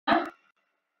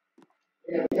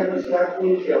Hello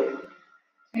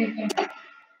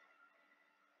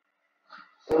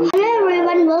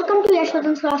everyone, welcome to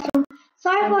Yashodhan's classroom.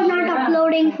 Sorry for not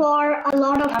uploading for a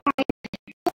lot of time.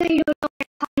 The video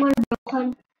was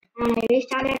broken and I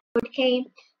restarted so it came.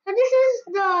 So this is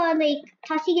the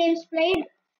Thursday games played.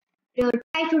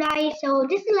 Try to die. So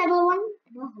this is level 1.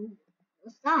 No,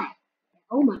 let's die.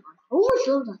 Oh my god, how much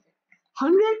love does it?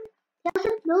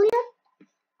 100,000 million?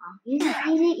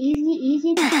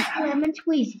 Easy. Lemon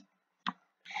squeeze.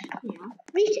 Yeah,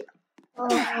 reach it.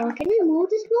 Can we move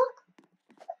this block?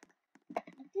 I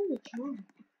think we can.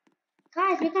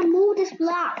 Guys, we can move this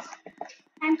block.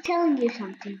 I'm telling you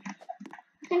something.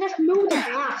 We can just move the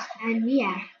block and we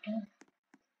are done.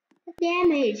 The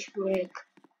damage break.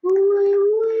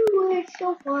 It's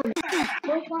so fun.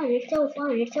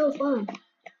 It's so fun.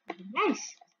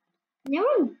 Nice.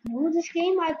 Never moved this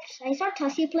game. I saw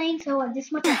Tussie playing, so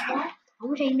this much I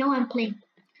wish I know I'm playing.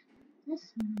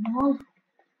 This small.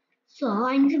 So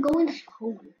I need to go in this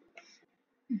hole.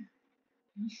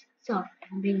 So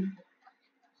I'm being.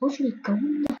 How should we go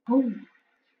in the hole?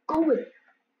 Go it.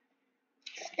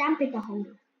 Stamp in the hole.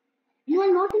 You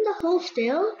are not in the hole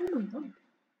still? Oh my god.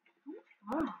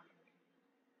 Ah.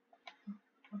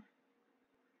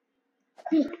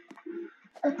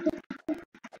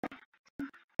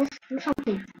 Let's do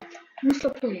something. Use the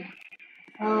player.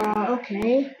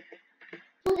 Okay.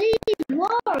 Please work.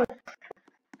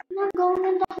 I'm not going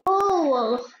in the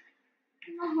hole.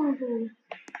 No.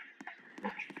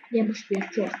 There must be a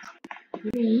trick.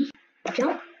 Me.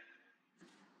 Jump.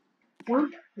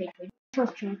 Wait.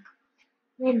 First trick.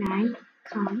 When I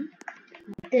come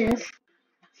like this,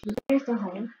 see, here's the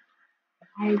hole.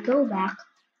 I go back.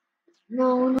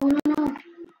 No.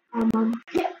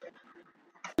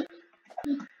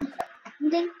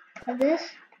 Something like this.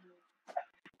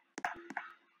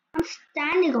 I'm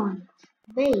standing on it.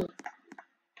 Wait.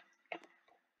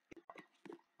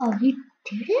 Oh, you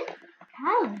did it?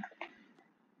 How?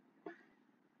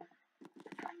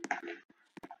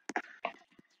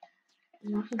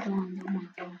 Not so bad. Oh my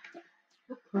god.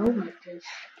 What pro like this?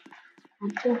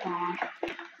 I'm so bad.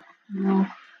 No.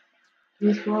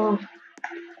 Please roll.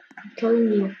 I'm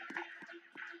telling you.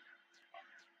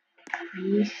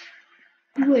 Please.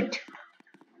 Do it.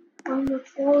 I'm not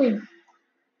falling.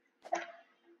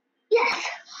 Yes!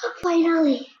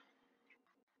 Finally!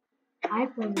 I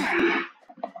forgot.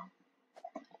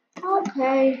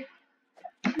 Okay.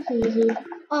 This is easy.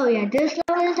 Oh yeah, this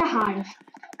level is the hardest.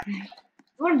 Right.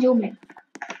 Or zoom in.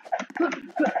 Oh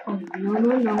no.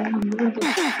 I'm gonna do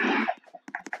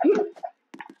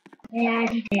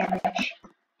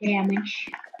Damage.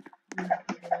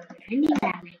 Any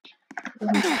damage. I'm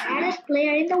the hardest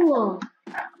player in the world.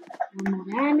 One more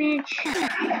damage.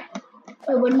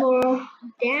 One more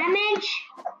damage.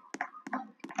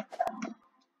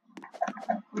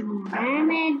 One more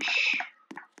damage.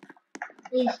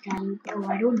 Please die. Oh,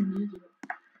 I don't need you.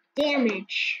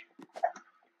 Damage.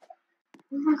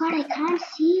 Oh my god, I can't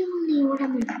see only. What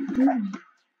am I doing?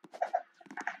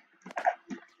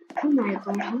 Oh my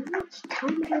god, how much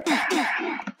time do I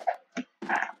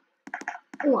have?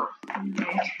 Oh, I'm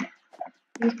dead.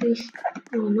 Please.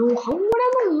 Oh no, what am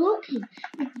I looking?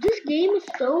 This game is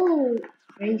so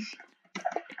crazy.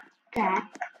 That.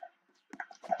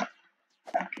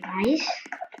 Nice.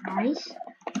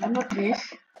 How about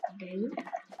this? Okay.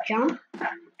 Jump. How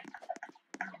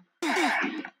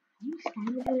much time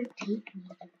is it gonna take me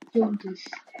to do this?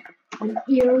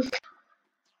 Years,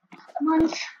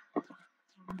 months.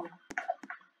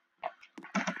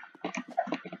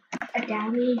 The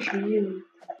damage you.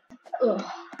 Ugh.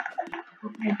 How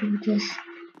can I do this?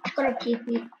 It's gonna take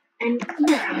me an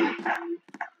year.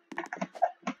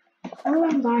 Oh,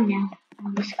 I'm gone now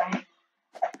on this guy.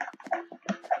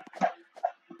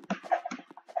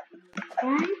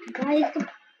 Right? The guy is the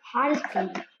hardest thing.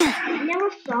 I never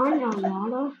saw a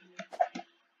lot of.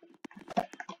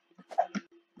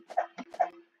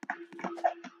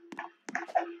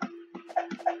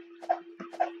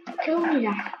 Kill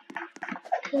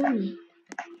me.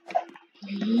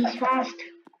 Please, fast.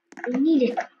 I need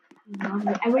it. No,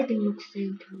 everything looks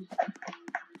same to me.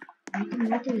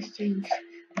 Nothing is changed.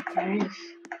 There is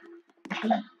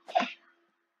change.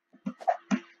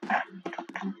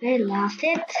 Okay, last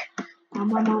hit. There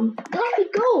we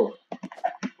go.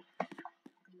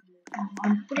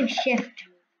 I'm putting shift.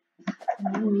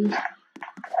 No reason.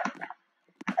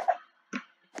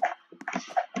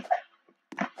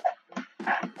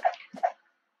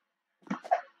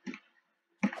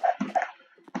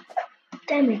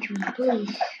 Damage me,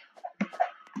 please.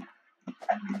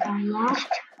 Die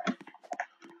last.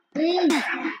 Please.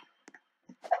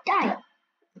 Die.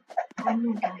 I'm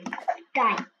not dying.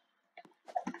 Die.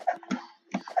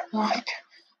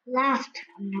 Last.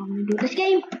 I'm not gonna do this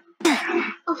game.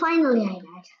 Oh, finally I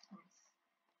died.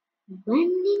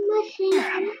 Vending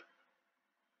machine.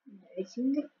 It's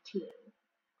in the queue.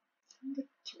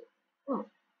 Oh.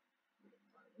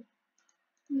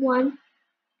 One.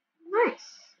 Nice.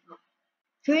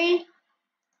 3,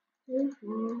 2,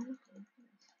 1.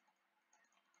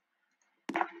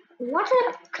 What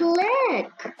a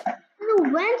click! And a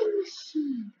vending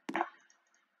machine.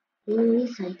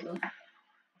 Recycle.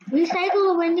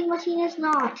 Recycle a vending machine is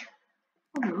not.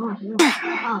 Oh no, here.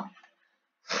 Oh.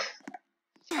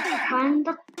 Find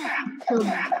the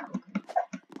Kilbrick.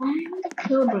 Find the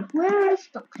Kilbrick. Where is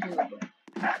the Kilbrick?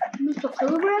 Mr.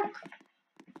 Kilbrick?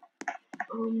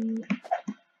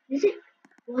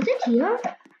 Was it here?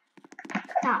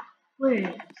 Ah, where is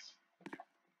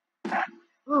it?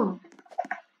 Oh.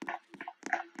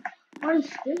 What is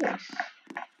this?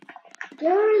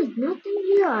 There is nothing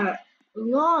here.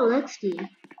 Lol, let's see.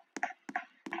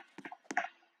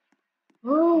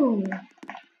 Oh,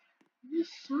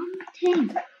 there's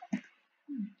something.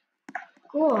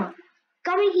 Cool.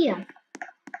 Coming here.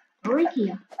 Over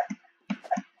here.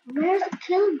 Where's the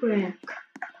Kilbrick?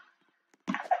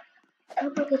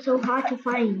 Kilbrick is so hard to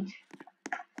find.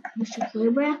 Mr.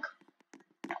 Kilbrick?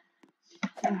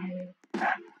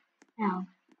 Now,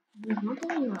 there's nothing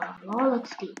here. Lol,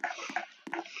 let's see.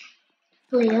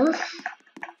 Players,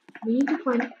 we need to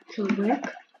find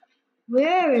Kilbrick.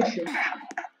 Where is it?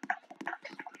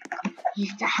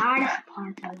 It's the hardest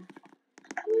part of it.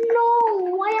 No,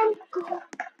 I am going.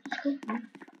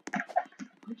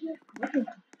 What do you do?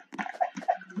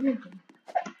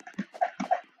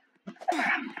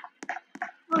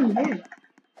 Oh, you did.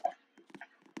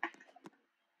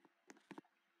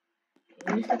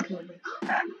 Where's the Kilbrick?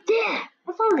 There! I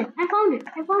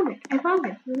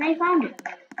found it.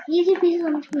 Easy pieces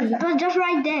on screen. It was just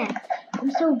right there.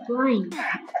 I'm so blind.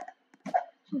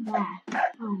 So bad.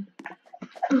 Oh.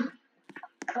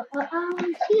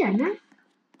 It's here, no?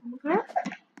 Okay.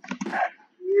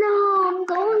 No, I'm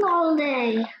going all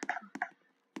day.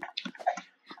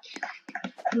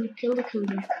 I'm gonna kill the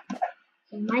Kilbrick.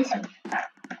 Kill myself.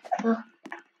 Oh,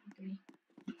 okay.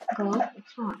 Go up,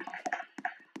 it's fine.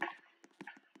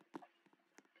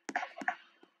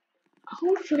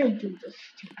 How should I do this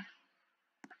thing?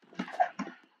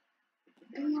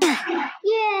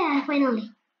 Yeah, finally.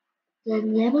 The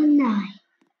level 9.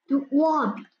 The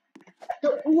Wobby.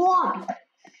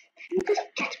 Can you just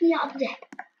get me out of there?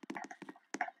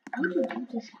 How do you do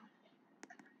this?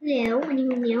 Hello,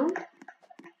 meow.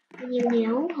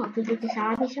 How to do this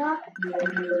hobby shop?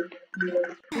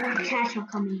 Chats are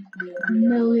coming. A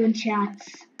million chats.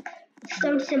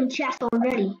 37 chats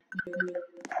already.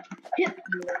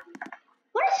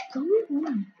 What is going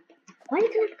on? Why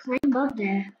can I climb up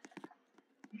there?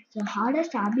 It's the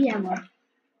hardest hobby ever.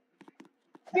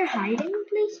 They're hiding in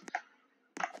place.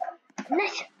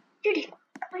 Nice! Did it!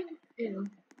 Find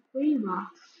it. 3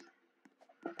 rocks.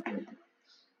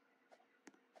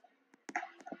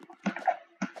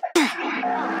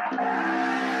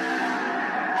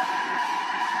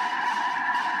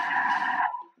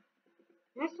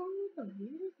 That's only the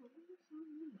weirdest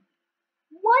one.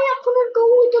 Why I couldn't go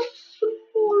with the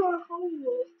smaller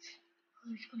house?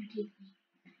 Oh, it's gonna take me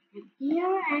an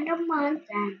year and a month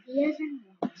and years and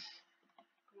months.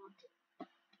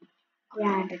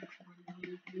 Granted,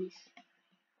 finally, please.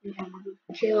 We have to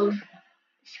chill.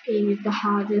 This game is the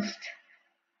hardest.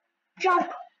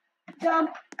 Jump!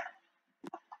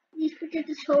 Please forget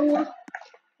this hole.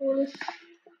 Hole is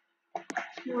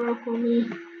smaller for me.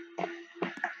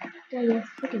 There you're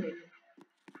fitting it.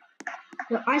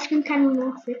 The ice cream can will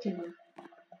not fit in it.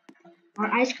 Or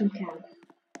ice cream can.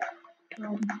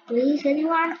 Please,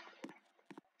 anyone?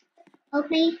 Help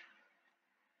me.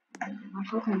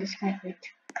 How can this guy fit?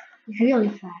 He's really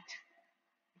fat.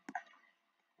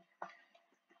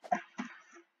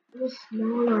 The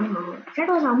smaller hole. That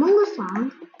was Among Us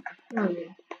sound. Oh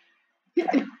yeah.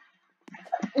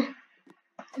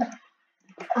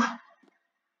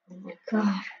 Oh my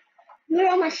god. Where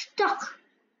am I stuck?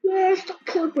 Where's the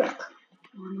Kilbrick?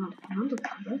 Oh, not the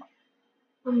Kilbrick.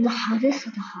 I'm the hardest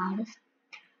of the hardest.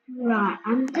 Right,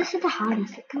 this is the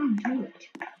hardest. I can't do it.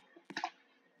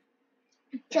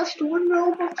 Just one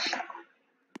robot.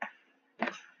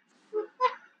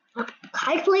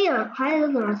 High player. High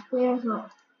others. Players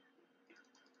off.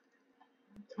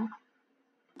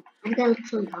 I got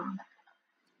literally gone.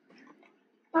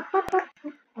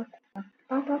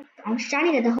 I'm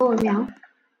standing at the hole now.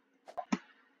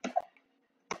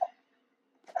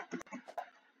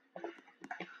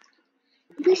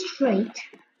 Be straight.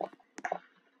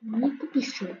 You need to be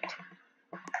straight.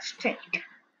 Straight.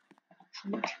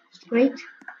 Straight. Straight.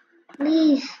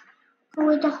 Please. Go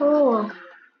with the hole.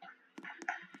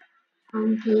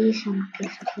 Please, I'm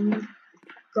getting.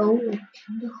 Go with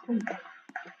the hole.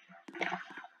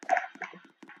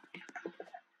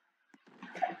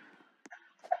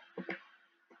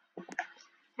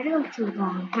 I don't know too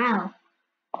long. How?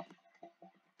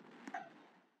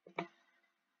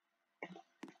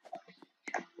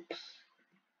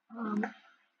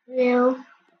 Real.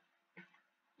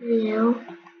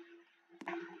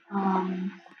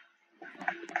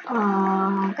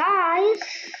 Guys.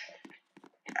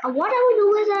 What I will do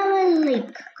is I will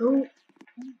like go.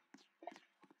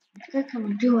 What can I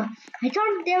do? I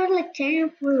thought there was like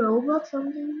 10 for Robux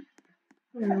something.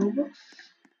 For Robux.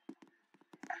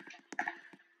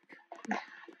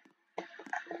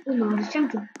 Oh no, it's time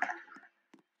to.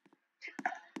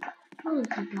 How is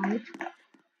it, guys?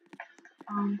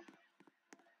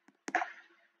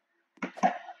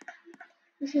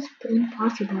 This is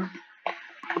impossible.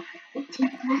 It's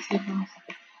impossible.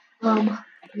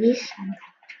 Please, I'm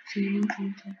saying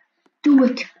something. Do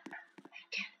it.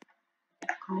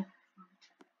 Go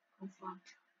front.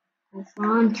 Go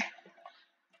front.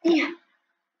 Yeah.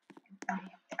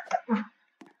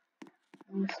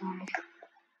 Go side.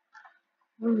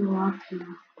 We'll walk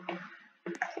here.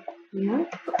 Here.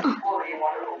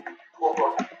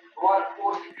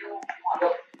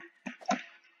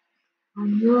 Oh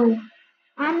no.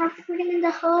 I'm not fitting in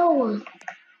the hole.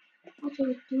 What do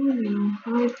we do now?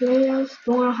 How many players?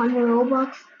 Going 100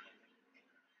 Robux?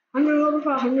 100 Robux for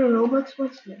 100 Robux?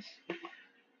 What's this?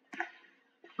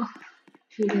 Oh,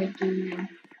 what do I do now?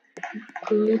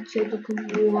 Glitch at the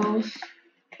walls.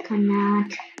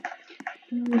 Cannot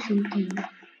do something.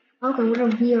 Okay, what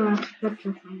are we are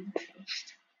expecting from first?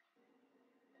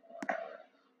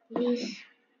 Please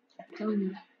tell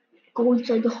me. Go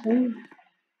inside the hole.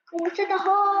 Go inside the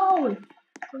hole.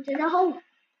 Go inside the hole.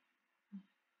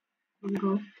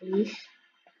 Go, please.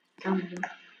 Tell me.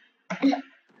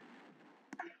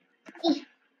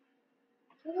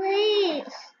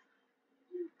 Please.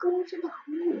 Go into the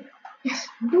hole. Yes,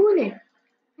 I'm doing it.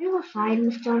 Can you go side,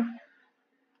 mister?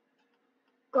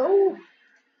 Go.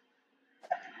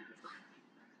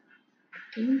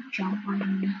 Can you jump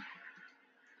on me?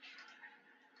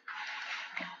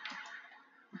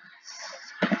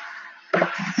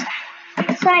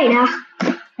 Side,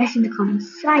 That's in the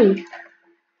comments. Side.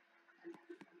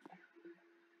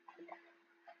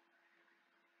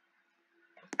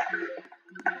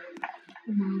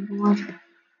 Oh my god.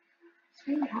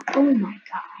 Oh my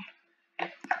god.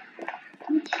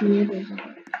 Which level is it?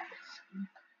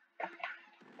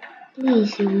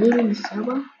 Please, you're leaving the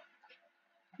server?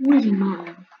 Where's your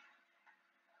mom?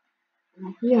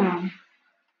 Here.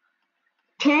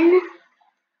 10.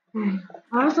 I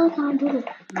also can't do the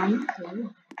 9th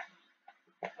level.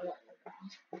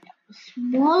 The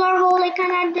smaller hole I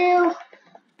cannot do.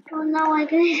 Oh no, I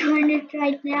can do it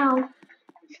right now.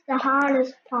 It's the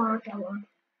hardest part ever.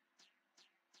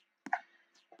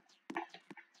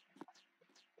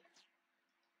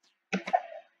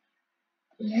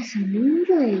 Yes, I'm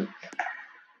doing it.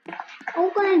 How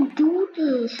can I do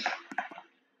this?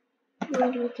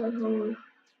 Where is the hole?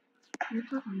 I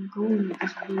thought I'm going with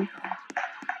this blue part.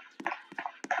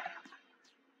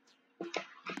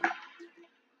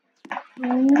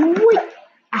 Wait!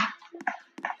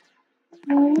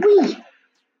 Wait!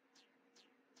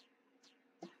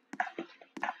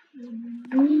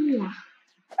 Yeah.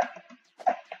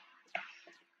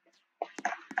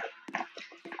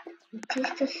 It is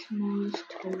the smallest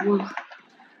hole.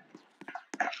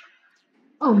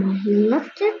 Oh my, he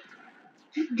left it?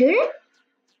 He did it?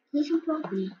 He's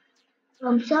impressed me.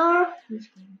 I'm sorry. He's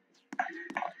gone.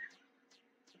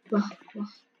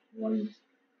 Wait.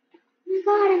 Oh my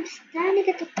god, I'm standing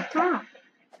at the top.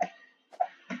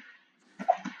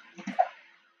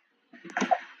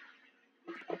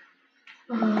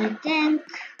 I think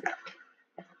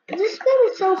this game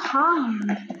is so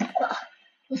hard.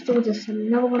 Let's do this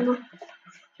another one.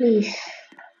 Please.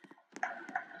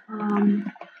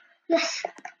 Yes.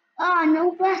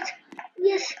 No bet.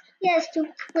 Yes, 2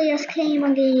 players came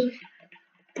again.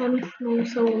 I'm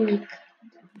so weak.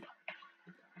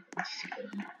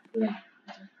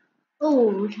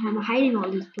 Oh, I'm hiding all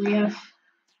these players.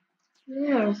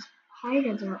 Hide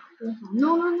at the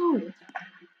No.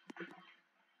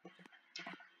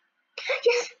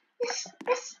 Yes.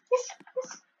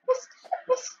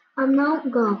 I'm now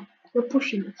go. You're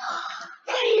pushing me.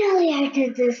 Finally, I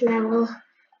did this level.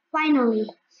 Finally.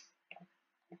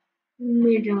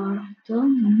 Mirror. The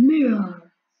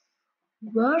mirror.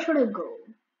 Where should I go?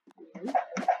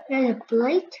 There's a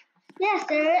plate. Yes,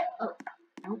 there is. Oh,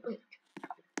 no plate.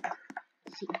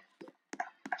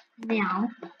 Now,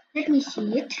 let me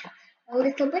see it a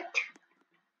little bit.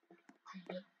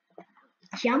 Okay.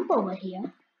 Jump over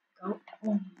here. Go.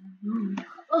 Oh no.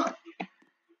 Oh,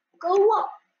 go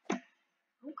up.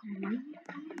 Okay.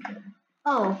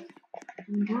 Oh,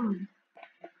 I'm down.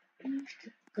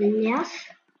 Glass.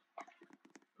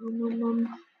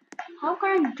 How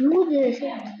can I do this?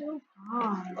 It's so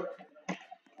hard.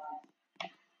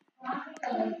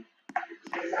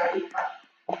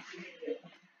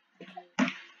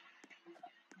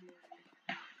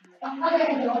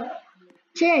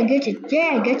 Yeah, get it.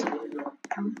 Yeah, get it.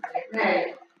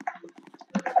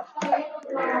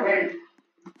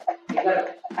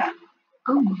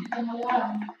 Oh my.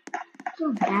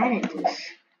 So bad at this.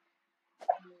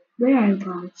 Where are you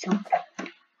going? So,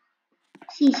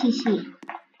 see.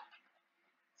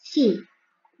 See.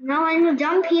 Now I'm gonna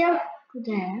jump here to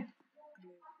there.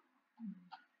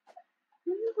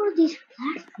 Where are these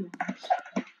platforms?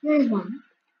 There's one.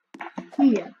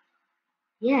 Here.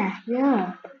 Yeah.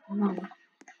 No.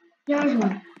 There's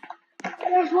one.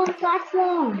 There's one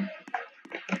platform.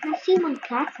 I see one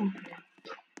platform.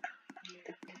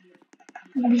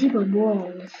 Invisible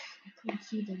walls. I can't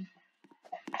see them.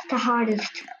 It's the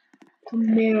hardest. The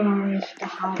mirror is the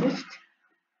hardest.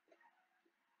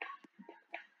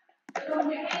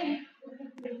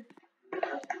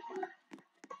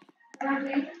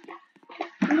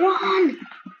 Run!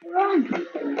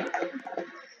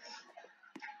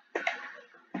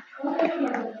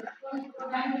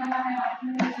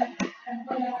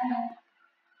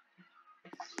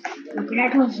 Okay,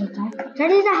 that was it.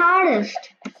 That is the hardest.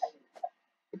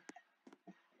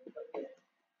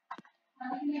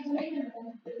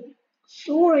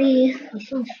 Sorry. I'm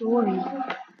so sorry.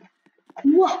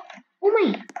 What? Oh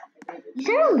my! Is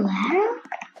there a ladder?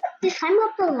 Just climb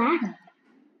up the ladder.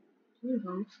 Here we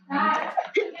go.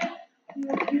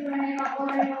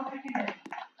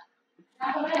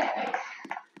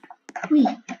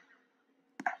 Wait.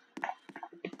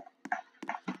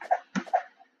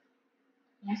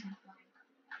 Yes, I'm flying.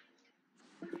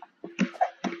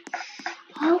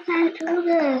 How can I do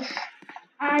this?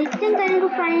 I think I need to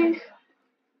find.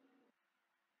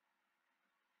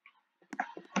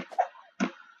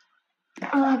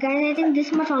 Guys, I think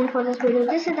this much on for this video.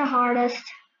 This is the hardest.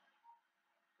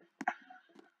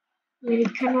 We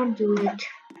cannot do it.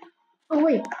 Oh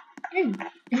wait, hey.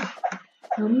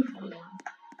 Tell me for now.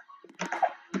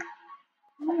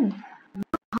 Oh,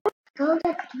 how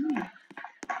that do?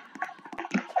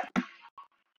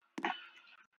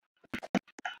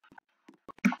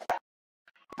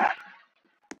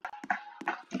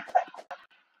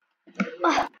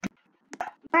 Oh,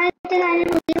 I think I need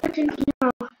to leave it in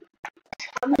here.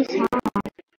 It's hard.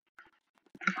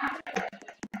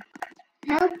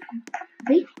 Help!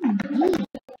 Wait for me.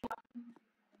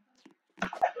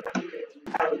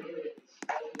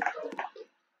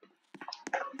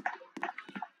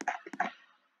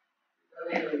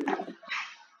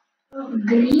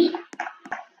 Green.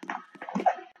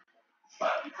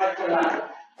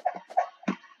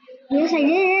 Yes, I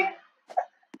did.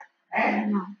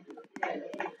 No.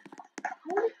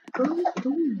 How are you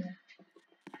doing that?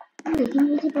 I'm making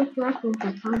invisible platforms I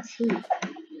can't see.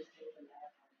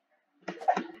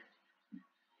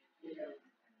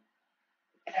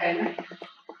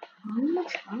 How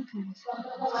much harder is this?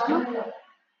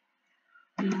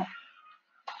 No.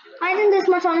 I think this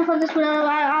much only for this video.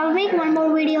 I'll make one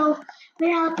more video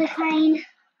where I'll be fine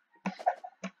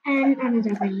and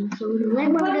another video. So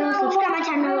like my video, subscribe my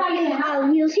channel.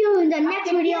 We'll see you in the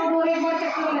next video. And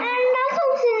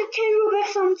also, if you get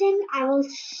something, I will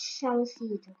see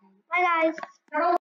it. Okay. Bye guys.